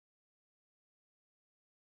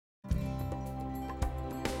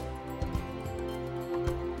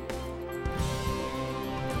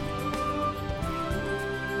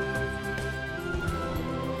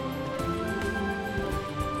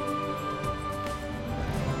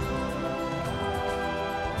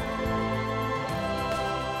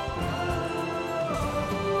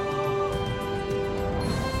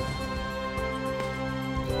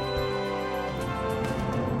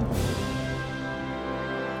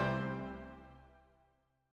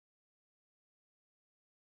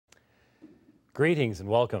Greetings and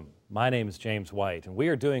welcome. My name is James White, and we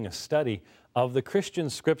are doing a study of the Christian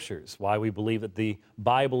Scriptures, why we believe that the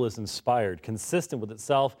Bible is inspired, consistent with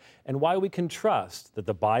itself, and why we can trust that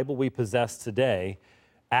the Bible we possess today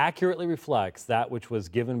accurately reflects that which was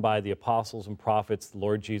given by the apostles and prophets, the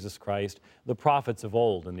Lord Jesus Christ, the prophets of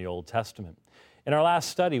old in the Old Testament. In our last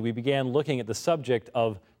study, we began looking at the subject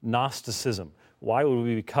of Gnosticism. Why would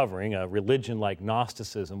we be covering a religion like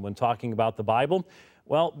Gnosticism when talking about the Bible?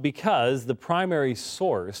 Well, because the primary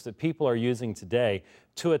source that people are using today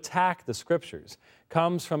to attack the Scriptures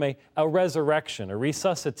comes from a resurrection, a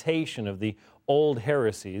resuscitation of the old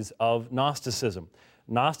heresies of Gnosticism.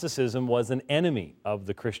 Gnosticism was an enemy of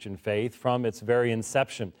the Christian faith from its very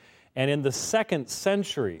inception. And in the 2nd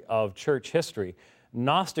century of church history,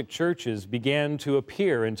 Gnostic churches began to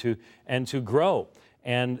appear and to grow.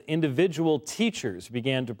 And individual teachers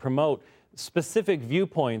began to promote specific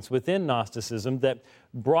viewpoints within Gnosticism that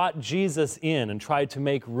brought Jesus in and tried to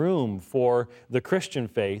make room for the Christian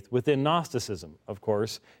faith within Gnosticism. Of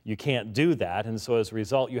course, you can't do that, and so as a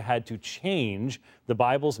result, you had to change the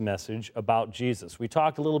Bible's message about Jesus. We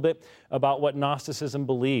talked a little bit about what Gnosticism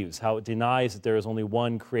believes, how it denies that there is only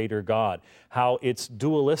one creator God, how it's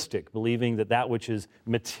dualistic, believing that that which is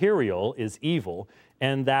material is evil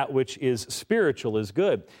and that which is spiritual is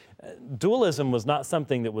good. Dualism was not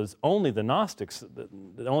something that was only the Gnostics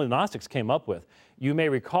came up with. You may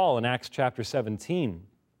recall in Acts chapter 17,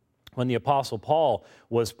 when the Apostle Paul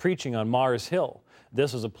was preaching on Mars Hill.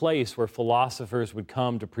 This was a place where philosophers would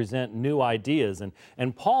come to present new ideas,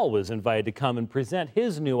 and Paul was invited to come and present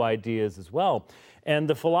his new ideas as well. And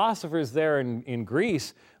the philosophers there in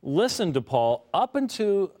Greece listened to Paul up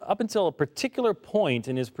until a particular point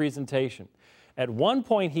in his presentation. At one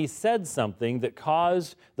point, he said something that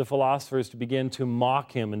caused the philosophers to begin to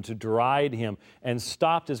mock him and to deride him and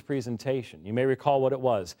stopped his presentation. You may recall what it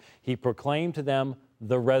was. He proclaimed to them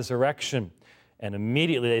the resurrection. And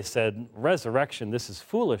immediately they said, resurrection, this is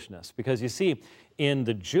foolishness. Because you see, in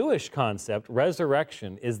the Jewish concept,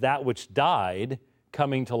 resurrection is that which died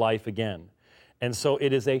coming to life again. And so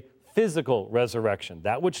it is a physical resurrection,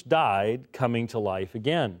 that which died coming to life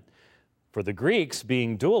again. For the Greeks,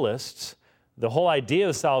 being dualists, the whole idea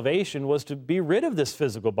of salvation was to be rid of this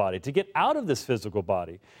physical body, to get out of this physical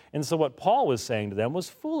body. And so what Paul was saying to them was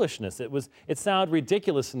foolishness. It sounded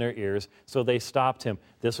ridiculous in their ears, so they stopped him.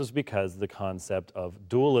 This was because of the concept of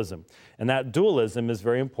dualism. And that dualism is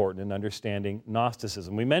very important in understanding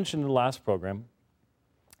Gnosticism. We mentioned in the last program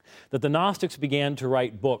that the Gnostics began to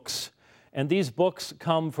write books. And these books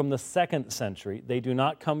come from the 2nd century. They do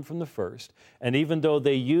not come from the 1st. And even though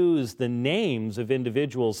they use the names of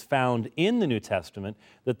individuals found in the New Testament,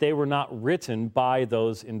 that they were not written by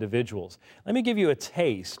those individuals. Let me give you a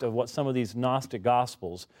taste of what some of these Gnostic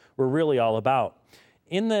Gospels were really all about.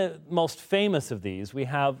 In the most famous of these, we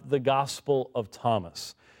have the Gospel of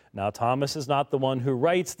Thomas. Now, Thomas is not the one who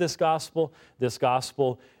writes this gospel. This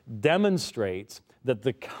gospel demonstrates that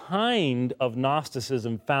the kind of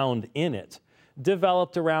Gnosticism found in it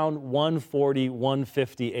developed around 140,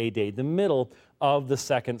 150 AD, the middle of the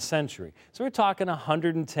 2nd century. So we're talking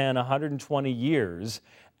 110, 120 years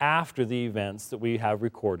after the events that we have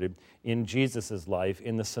recorded in Jesus' life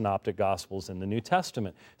in the Synoptic Gospels in the New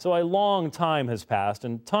Testament. So a long time has passed,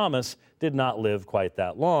 and Thomas did not live quite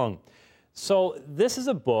that long. So this is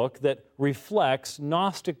a book that reflects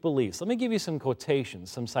Gnostic beliefs. Let me give you some quotations,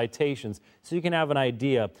 some citations, so you can have an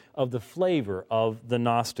idea of the flavor of the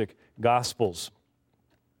Gnostic Gospels.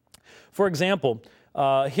 For example,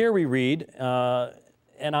 here we read,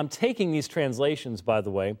 and I'm taking these translations, by the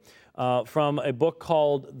way, from a book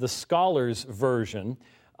called The Scholar's Version.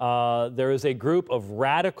 There is a group of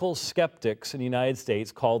radical skeptics in the United States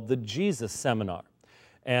called the Jesus Seminar.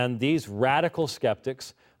 And these radical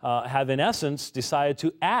skeptics have in essence decided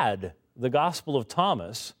to add the Gospel of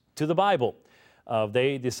Thomas to the Bible.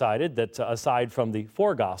 They decided that aside from the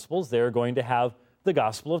 4 Gospels, they're going to have the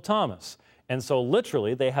Gospel of Thomas. And so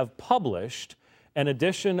literally they have published an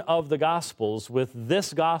edition of the Gospels with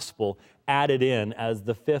this Gospel added in as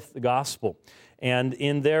the 5th Gospel. And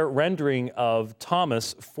in their rendering of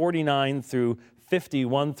Thomas 49 through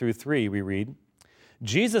 51 through 3, we read,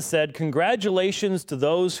 Jesus said, "Congratulations to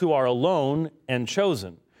those who are alone and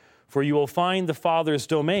chosen, for you will find the Father's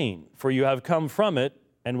domain, for you have come from it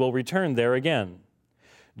and will return there again.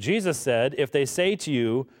 Jesus said, if they say to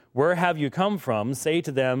you, where have you come from? Say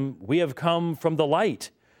to them, we have come from the light,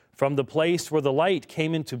 from the place where the light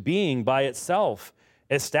came into being by itself,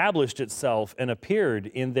 established itself, and appeared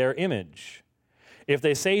in their image. If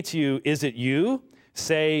they say to you, is it you?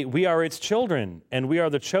 Say, we are its children, and we are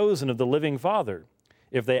the chosen of the living Father.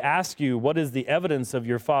 If they ask you, what is the evidence of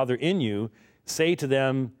your Father in you? say to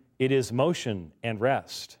them, it is motion and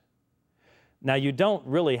rest. Now, you don't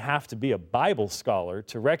really have to be a Bible scholar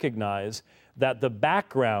to recognize that the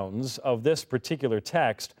backgrounds of this particular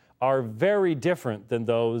text are very different than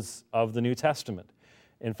those of the New Testament.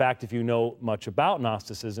 In fact, if you know much about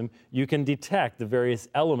Gnosticism, you can detect the various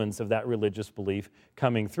elements of that religious belief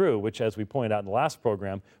coming through, which, as we pointed out in the last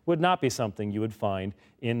program, would not be something you would find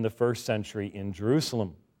in the first century in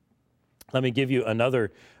Jerusalem. Let me give you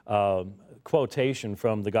another quotation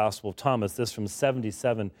from the Gospel of Thomas, this from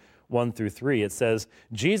 77, 1 through 3. It says,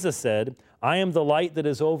 Jesus said, I am the light that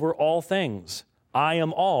is over all things. I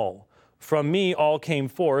am all. From me all came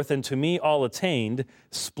forth, and to me all attained.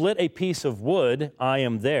 Split a piece of wood, I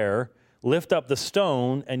am there. Lift up the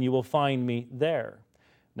stone, and you will find me there.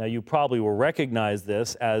 Now, you probably will recognize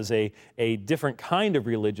this as a different kind of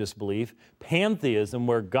religious belief, pantheism,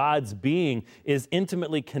 where God's being is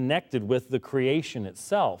intimately connected with the creation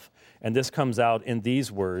itself. And this comes out in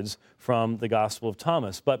these words from the Gospel of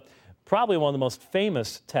Thomas. But probably one of the most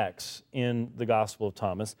famous texts in the Gospel of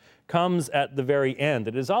Thomas comes at the very end.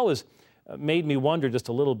 It has always made me wonder just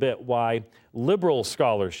a little bit why liberal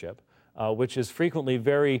scholarship, which is frequently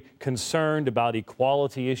very concerned about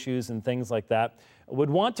equality issues and things like that, would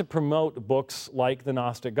want to promote books like the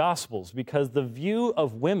Gnostic Gospels, because the view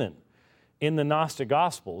of women in the Gnostic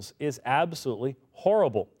Gospels is absolutely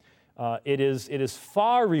horrible. It is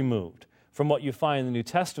far removed from what you find in the New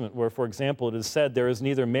Testament, where, for example, it is said there is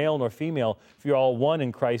neither male nor female, for you're all one in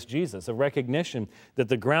Christ Jesus, a recognition that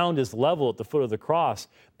the ground is level at the foot of the cross,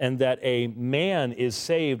 and that a man is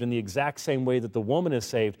saved in the exact same way that the woman is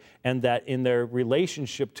saved, and that in their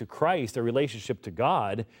relationship to Christ, their relationship to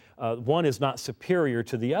God, one is not superior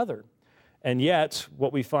to the other. And yet,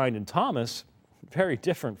 what we find in Thomas, very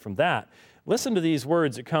different from that. Listen to these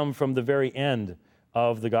words that come from the very end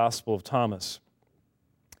of the Gospel of Thomas.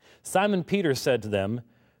 Simon Peter said to them,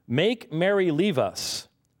 make Mary leave us,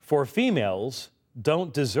 for females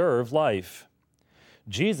don't deserve life.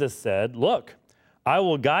 Jesus said, look, I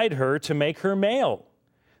will guide her to make her male,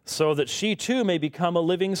 so that she too may become a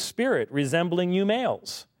living spirit, resembling you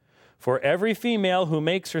males. For every female who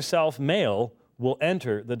makes herself male will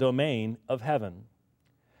enter the domain of heaven.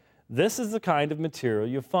 This is the kind of material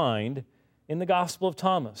you find in the Gospel of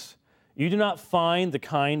Thomas. You do not find the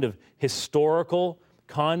kind of historical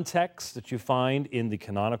context that you find in the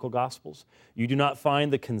canonical Gospels. You do not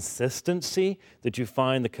find the consistency that you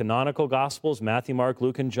find the canonical Gospels, Matthew, Mark,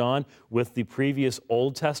 Luke, and John, with the previous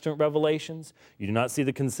Old Testament revelations. You do not see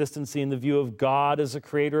the consistency in the view of God as the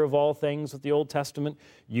creator of all things with the Old Testament.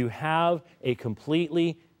 You have a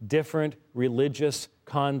completely different religious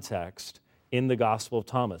context in the Gospel of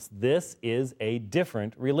Thomas. This is a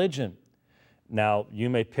different religion. Now, you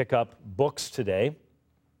may pick up books today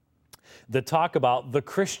that talk about the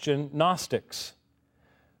Christian Gnostics.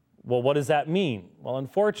 Well, what does that mean? Well,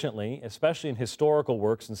 unfortunately, especially in historical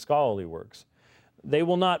works and scholarly works, they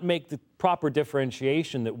will not make the proper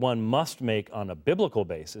differentiation that one must make on a biblical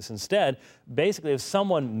basis. Instead, basically, if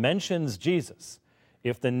someone mentions Jesus,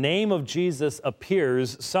 if the name of Jesus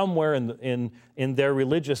appears somewhere in their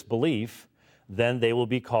religious belief, then they will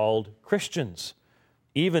be called Christians,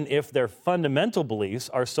 even if their fundamental beliefs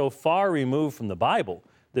are so far removed from the Bible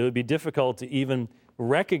that it would be difficult to even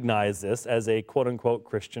recognize this as a quote-unquote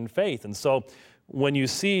Christian faith. And so when you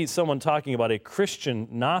see someone talking about a Christian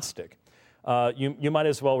Gnostic, you might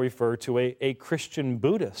as well refer to a Christian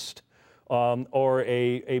Buddhist or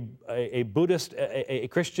a Buddhist, a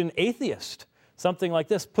Christian atheist, something like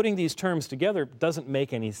this. Putting these terms together doesn't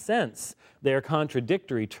make any sense. They are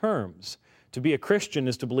contradictory terms. To be a Christian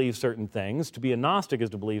is to believe certain things. To be a Gnostic is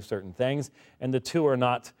to believe certain things. And the two are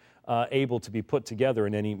not able to be put together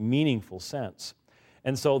in any meaningful sense.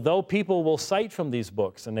 And so though people will cite from these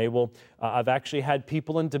books, and they will, I've actually had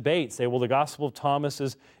people in debate say, well, the Gospel of Thomas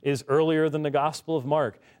is earlier than the Gospel of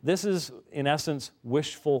Mark. This is, in essence,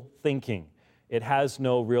 wishful thinking. It has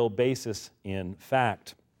no real basis in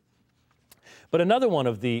fact. But another one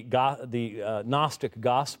of the Gnostic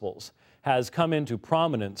Gospels has come into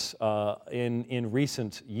prominence in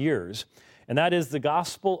recent years, and that is the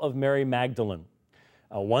Gospel of Mary Magdalene.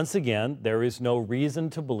 Once again, there is no reason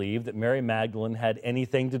to believe that Mary Magdalene had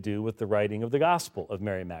anything to do with the writing of the Gospel of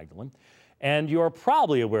Mary Magdalene. And you are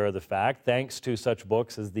probably aware of the fact, thanks to such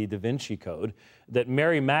books as the Da Vinci Code, that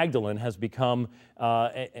Mary Magdalene has become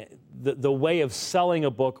the way of selling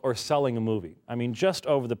a book or selling a movie. I mean, just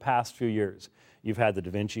over the past few years, you've had the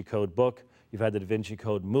Da Vinci Code book, you've had the Da Vinci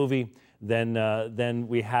Code movie, then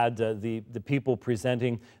we had the people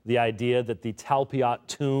presenting the idea that the Talpiot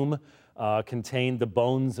tomb contained the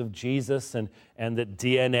bones of Jesus, and that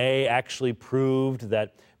DNA actually proved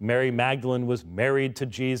that Mary Magdalene was married to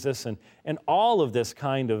Jesus, and all of this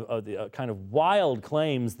kind of wild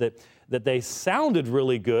claims that they sounded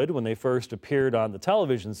really good when they first appeared on the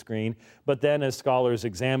television screen, but then as scholars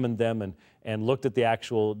examined them and looked at the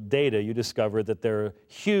actual data, you discover that there are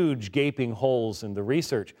huge gaping holes in the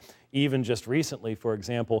research. Even just recently, for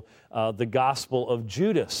example, the Gospel of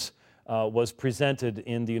Judas was presented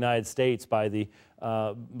in the United States by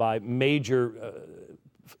major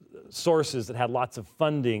sources that had lots of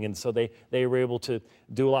funding, and so they were able to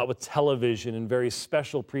do a lot with television and very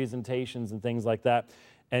special presentations and things like that.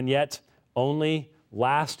 And yet, only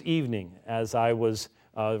last evening, as I was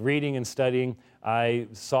reading and studying, I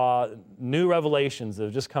saw new revelations that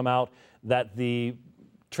have just come out that the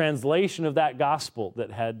translation of that gospel that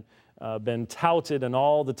had been touted on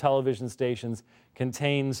all the television stations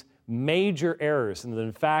contains major errors, and that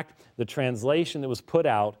in fact, the translation that was put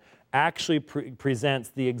out actually presents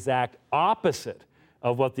the exact opposite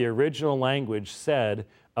of what the original language said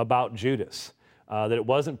about Judas. That it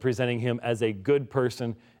wasn't presenting him as a good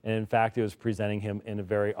person, and in fact, it was presenting him in a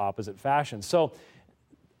very opposite fashion. So,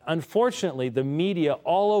 unfortunately, the media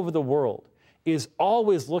all over the world is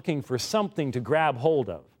always looking for something to grab hold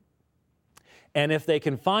of. And if they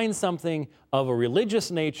can find something of a religious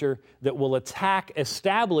nature that will attack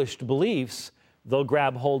established beliefs, they'll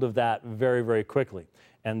grab hold of that very, very quickly.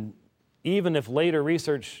 And even if later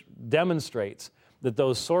research demonstrates that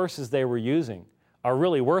those sources they were using are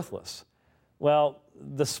really worthless, well,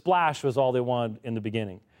 the splash was all they wanted in the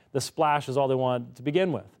beginning. The splash is all they wanted to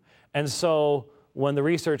begin with. And so when the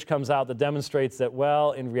research comes out that demonstrates that,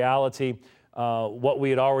 well, in reality, what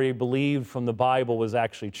we had already believed from the Bible was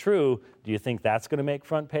actually true, do you think that's going to make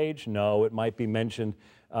front page? No, it might be mentioned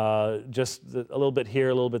just a little bit here,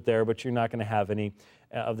 a little bit there, but you're not going to have any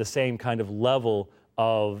of the same kind of level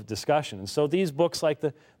of discussion. And so these books like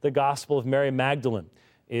the Gospel of Mary Magdalene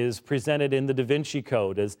is presented in the Da Vinci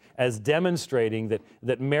Code as demonstrating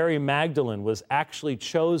that Mary Magdalene was actually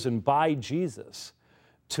chosen by Jesus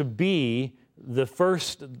to be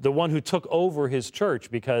the one who took over his church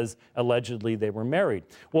because allegedly they were married.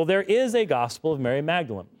 Well, there is a Gospel of Mary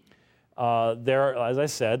Magdalene. As I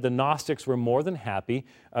said, the Gnostics were more than happy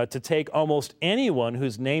to take almost anyone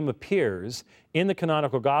whose name appears in the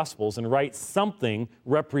canonical Gospels and write something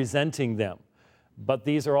representing them. But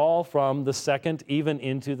these are all from the 2nd, even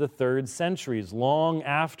into the 3rd centuries, long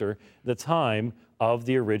after the time of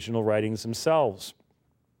the original writings themselves.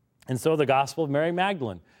 And so the Gospel of Mary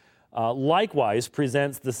Magdalene likewise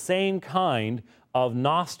presents the same kind of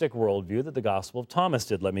Gnostic worldview that the Gospel of Thomas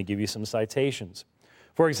did. Let me give you some citations.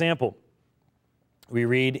 For example, we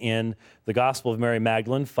read in the Gospel of Mary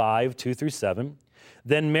Magdalene 5:2-7,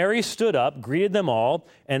 "Then Mary stood up, greeted them all,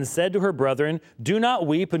 and said to her brethren, 'Do not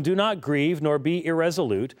weep and do not grieve, nor be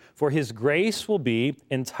irresolute, for his grace will be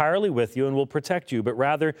entirely with you and will protect you. But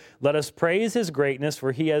rather let us praise his greatness,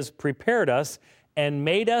 for he has prepared us and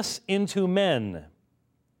made us into men.'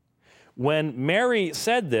 When Mary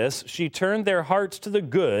said this, she turned their hearts to the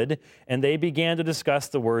good, and they began to discuss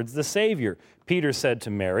the words of the Savior. Peter said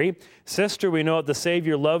to Mary, 'Sister, we know that the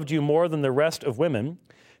Savior loved you more than the rest of women.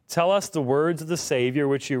 Tell us the words of the Savior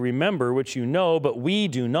which you remember, which you know, but we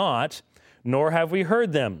do not, nor have we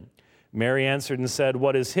heard them.' Mary answered and said,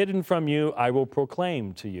 'What is hidden from you, I will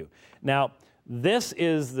proclaim to you.'" Now, this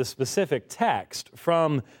is the specific text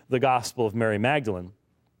from the Gospel of Mary Magdalene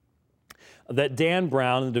that Dan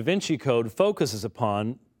Brown in the Da Vinci Code focuses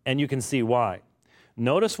upon, and you can see why.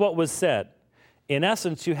 Notice what was said. In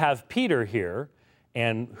essence, you have Peter here,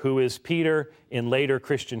 and who is Peter in later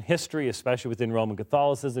Christian history, especially within Roman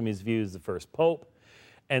Catholicism. He's viewed as the first pope.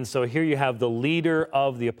 And so here you have the leader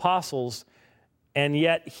of the apostles, and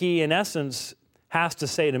yet he, in essence, has to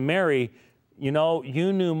say to Mary, you know,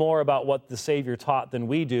 you knew more about what the Savior taught than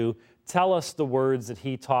we do. Tell us the words that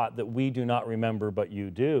he taught that we do not remember, but you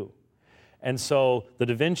do. And so the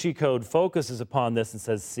Da Vinci Code focuses upon this and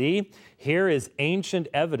says, see, here is ancient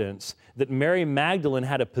evidence that Mary Magdalene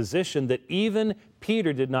had a position that even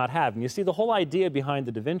Peter did not have. And you see, the whole idea behind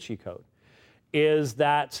the Da Vinci Code is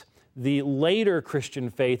that the later Christian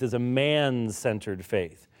faith is a man-centered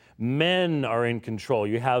faith. Men are in control.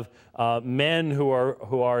 You have men who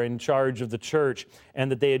are in charge of the church,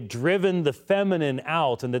 and that they had driven the feminine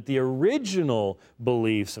out, and that the original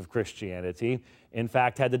beliefs of Christianity, in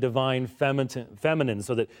fact, had the divine feminine,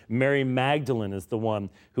 so that Mary Magdalene is the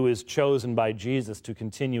one who is chosen by Jesus to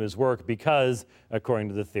continue his work because, according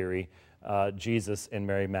to the theory, Jesus and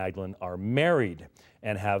Mary Magdalene are married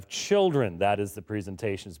and have children. That is the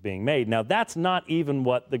presentation that's being made. Now, that's not even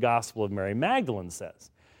what the Gospel of Mary Magdalene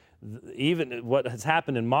says. Even what has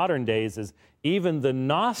happened in modern days is even the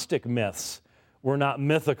Gnostic myths were not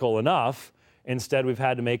mythical enough. Instead, we've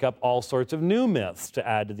had to make up all sorts of new myths to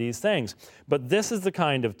add to these things. But this is the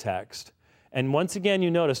kind of text. And once again,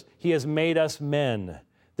 you notice, he has made us men.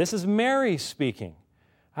 This is Mary speaking.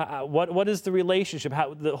 What is the relationship?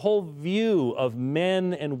 The whole view of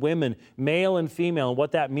men and women, male and female, and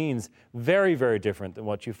what that means, very, very different than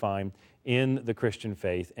what you find in the Christian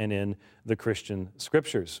faith and in the Christian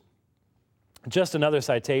scriptures. Just another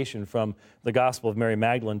citation from the Gospel of Mary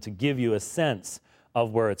Magdalene to give you a sense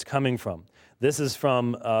of where it's coming from. This is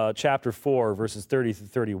from chapter 4, verses 30 through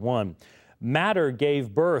 31. Matter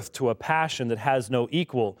gave birth to a passion that has no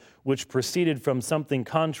equal, which proceeded from something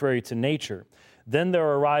contrary to nature. Then there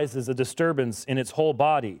arises a disturbance in its whole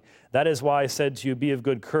body. That is why I said to you, be of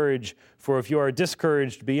good courage, for if you are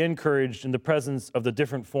discouraged, be encouraged in the presence of the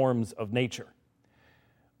different forms of nature.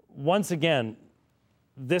 Once again,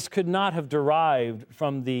 this could not have derived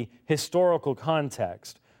from the historical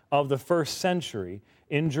context of the first century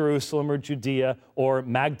in Jerusalem or Judea or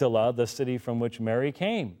Magdala, the city from which Mary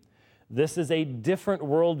came. This is a different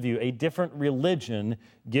worldview, a different religion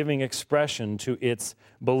giving expression to its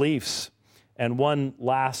beliefs. And one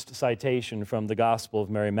last citation from the Gospel of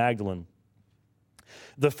Mary Magdalene.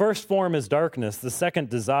 The first form is darkness, the second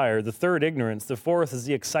desire, the third ignorance, the fourth is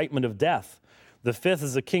the excitement of death. The fifth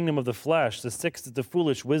is the kingdom of the flesh, the sixth is the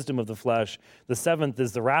foolish wisdom of the flesh, the seventh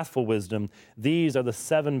is the wrathful wisdom. These are the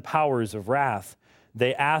 7 powers of wrath.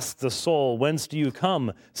 They ask the soul, whence do you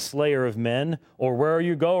come, slayer of men? Or where are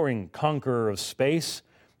you going, conqueror of space?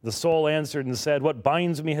 The soul answered and said, what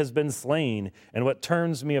binds me has been slain, and what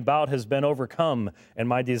turns me about has been overcome, and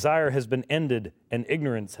my desire has been ended, and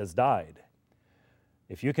ignorance has died.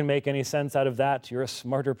 If you can make any sense out of that, you're a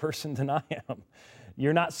smarter person than I am.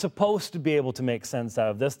 You're not supposed to be able to make sense out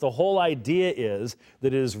of this. The whole idea is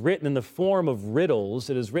that it is written in the form of riddles.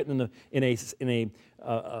 It is written in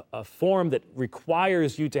a form that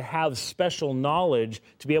requires you to have special knowledge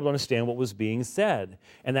to be able to understand what was being said.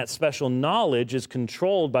 And that special knowledge is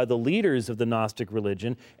controlled by the leaders of the Gnostic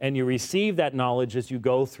religion, and you receive that knowledge as you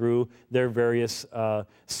go through their various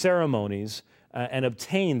ceremonies and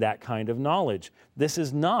obtain that kind of knowledge. This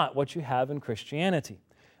is not what you have in Christianity.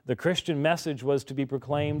 The Christian message was to be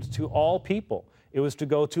proclaimed to all people. It was to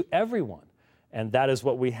go to everyone. And that is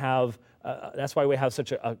what we have, that's why we have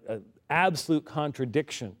such an absolute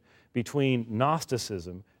contradiction between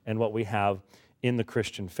Gnosticism and what we have in the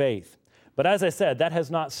Christian faith. But as I said, that has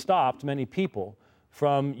not stopped many people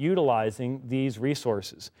from utilizing these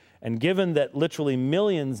resources. And given that literally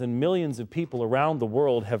millions and millions of people around the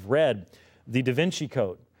world have read the Da Vinci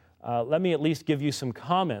Code, let me at least give you some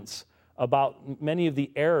comments about many of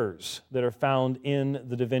the errors that are found in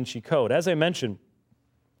the Da Vinci Code. As I mentioned,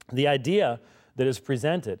 the idea that is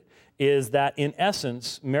presented is that, in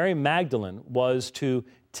essence, Mary Magdalene was to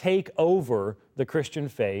take over the Christian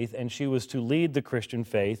faith, and she was to lead the Christian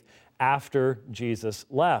faith after Jesus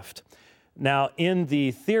left. Now, in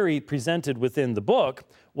the theory presented within the book,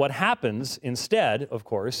 what happens instead, of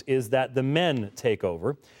course, is that the men take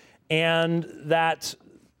over, and that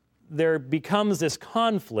there becomes this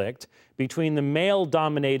conflict between the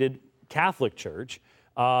male-dominated Catholic Church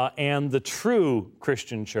and the true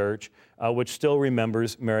Christian Church, which still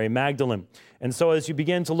remembers Mary Magdalene. And so as you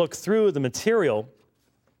begin to look through the material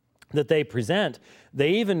that they present,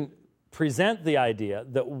 they even present the idea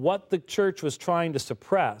that what the church was trying to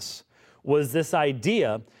suppress was this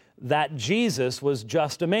idea that Jesus was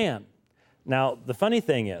just a man. Now, the funny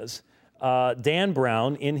thing is, Dan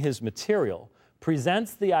Brown, in his material,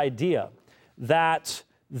 presents the idea that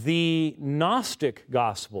the Gnostic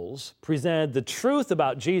Gospels presented the truth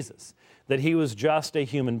about Jesus, that he was just a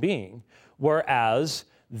human being, whereas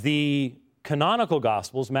the canonical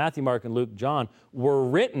Gospels, Matthew, Mark, and Luke, John, were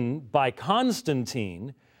written by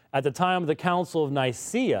Constantine at the time of the Council of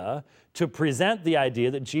Nicaea to present the idea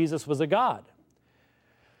that Jesus was a God.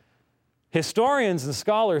 Historians and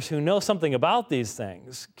scholars who know something about these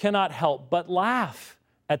things cannot help but laugh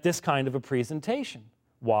at this kind of a presentation.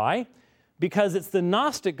 Why? Because it's the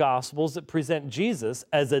Gnostic Gospels that present Jesus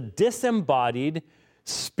as a disembodied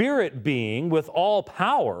spirit being with all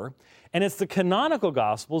power, and it's the canonical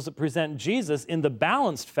Gospels that present Jesus in the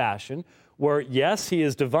balanced fashion where, yes, he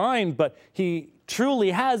is divine, but he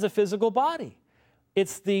truly has a physical body.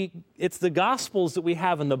 It's the Gospels that we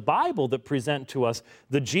have in the Bible that present to us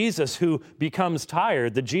the Jesus who becomes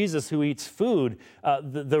tired, the Jesus who eats food,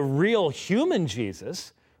 the real human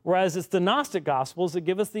Jesus, whereas it's the Gnostic Gospels that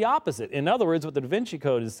give us the opposite. In other words, what the Da Vinci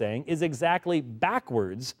Code is saying is exactly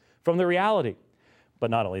backwards from the reality. But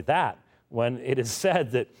not only that, when it is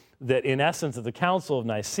said that in essence at the Council of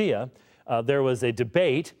Nicaea, there was a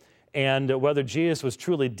debate, and whether Jesus was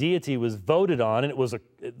truly deity was voted on, and it was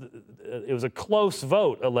a close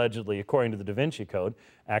vote, allegedly, according to the Da Vinci Code.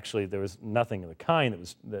 Actually, there was nothing of the kind that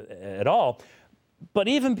was at all. But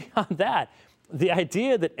even beyond that, the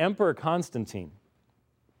idea that Emperor Constantine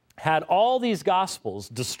had all these Gospels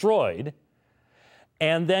destroyed,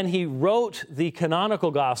 and then he wrote the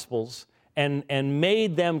canonical Gospels and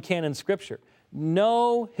made them canon Scripture.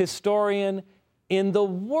 No historian in the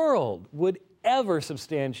world would ever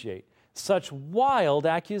substantiate such wild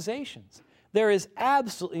accusations. There is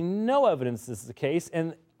absolutely no evidence this is the case,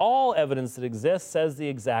 and all evidence that exists says the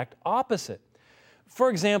exact opposite. For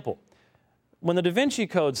example, when the Da Vinci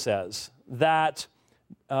Code says that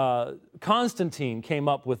Constantine came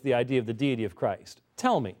up with the idea of the deity of Christ,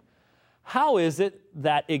 tell me, how is it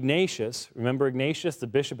that Ignatius, remember Ignatius, the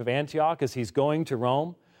bishop of Antioch, as he's going to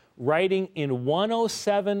Rome, writing in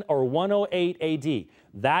 107 or 108 AD,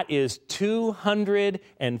 that is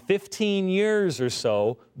 215 years or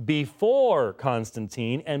so before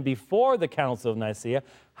Constantine and before the Council of Nicaea,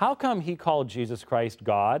 how come he called Jesus Christ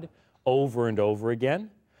God over and over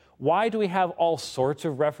again? Why do we have all sorts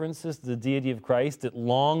of references to the deity of Christ that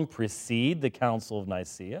long precede the Council of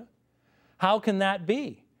Nicaea? How can that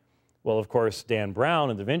be? Well, of course, Dan Brown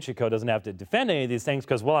in the Da Vinci Code doesn't have to defend any of these things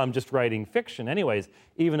because, well, I'm just writing fiction anyways,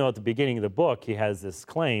 even though at the beginning of the book he has this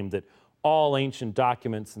claim that all ancient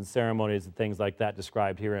documents and ceremonies and things like that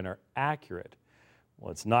described herein are accurate. Well,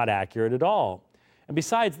 it's not accurate at all. And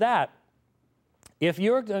besides that, if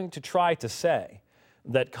you're going to try to say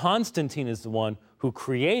that Constantine is the one who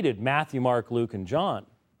created Matthew, Mark, Luke, and John,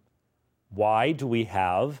 why do we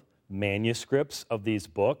have manuscripts of these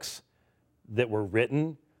books that were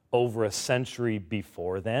written over a century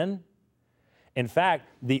before then? In fact,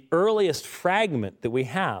 the earliest fragment that we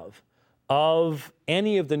have of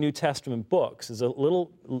any of the New Testament books is a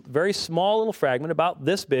very small little fragment, about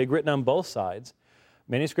this big, written on both sides,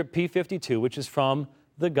 manuscript P52, which is from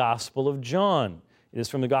the Gospel of John. It is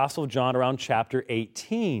from the Gospel of John around chapter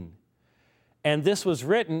 18. And this was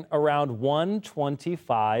written around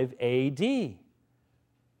 125 AD.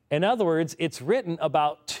 In other words, it's written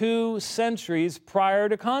about 2 centuries prior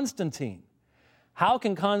to Constantine. How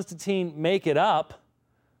can Constantine make it up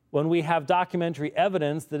when we have documentary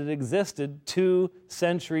evidence that it existed 2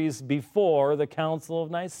 centuries before the Council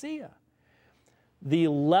of Nicaea? The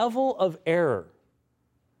level of error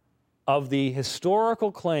of the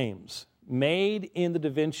historical claims made in the Da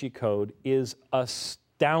Vinci Code is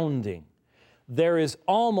astounding. There is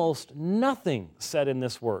almost nothing said in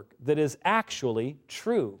this work that is actually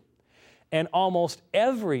true. And almost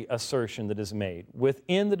every assertion that is made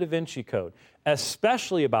within the Da Vinci Code,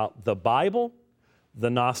 especially about the Bible, the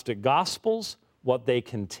Gnostic Gospels, what they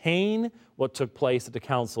contain, what took place at the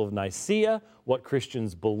Council of Nicaea, what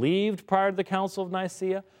Christians believed prior to the Council of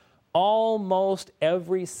Nicaea, almost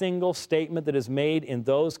every single statement that is made in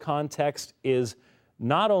those contexts is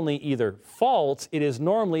not only either false, it is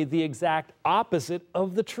normally the exact opposite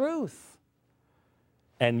of the truth.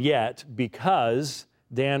 And yet, because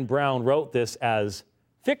Dan Brown wrote this as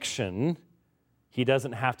fiction, he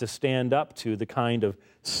doesn't have to stand up to the kind of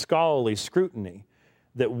scholarly scrutiny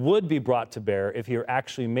that would be brought to bear if he were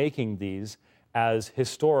actually making these as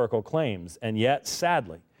historical claims. And yet,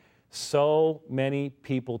 sadly, so many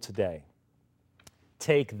people today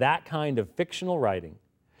take that kind of fictional writing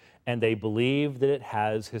and they believe that it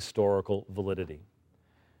has historical validity.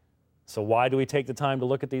 So why do we take the time to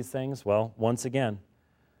look at these things? Well, once again,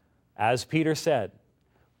 as Peter said,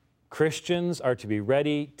 Christians are to be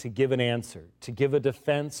ready to give an answer, to give a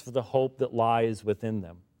defense for the hope that lies within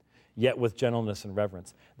them, yet with gentleness and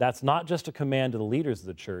reverence. That's not just a command to the leaders of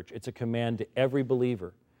the church, it's a command to every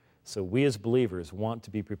believer. So we as believers want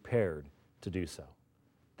to be prepared to do so.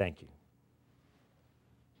 Thank you.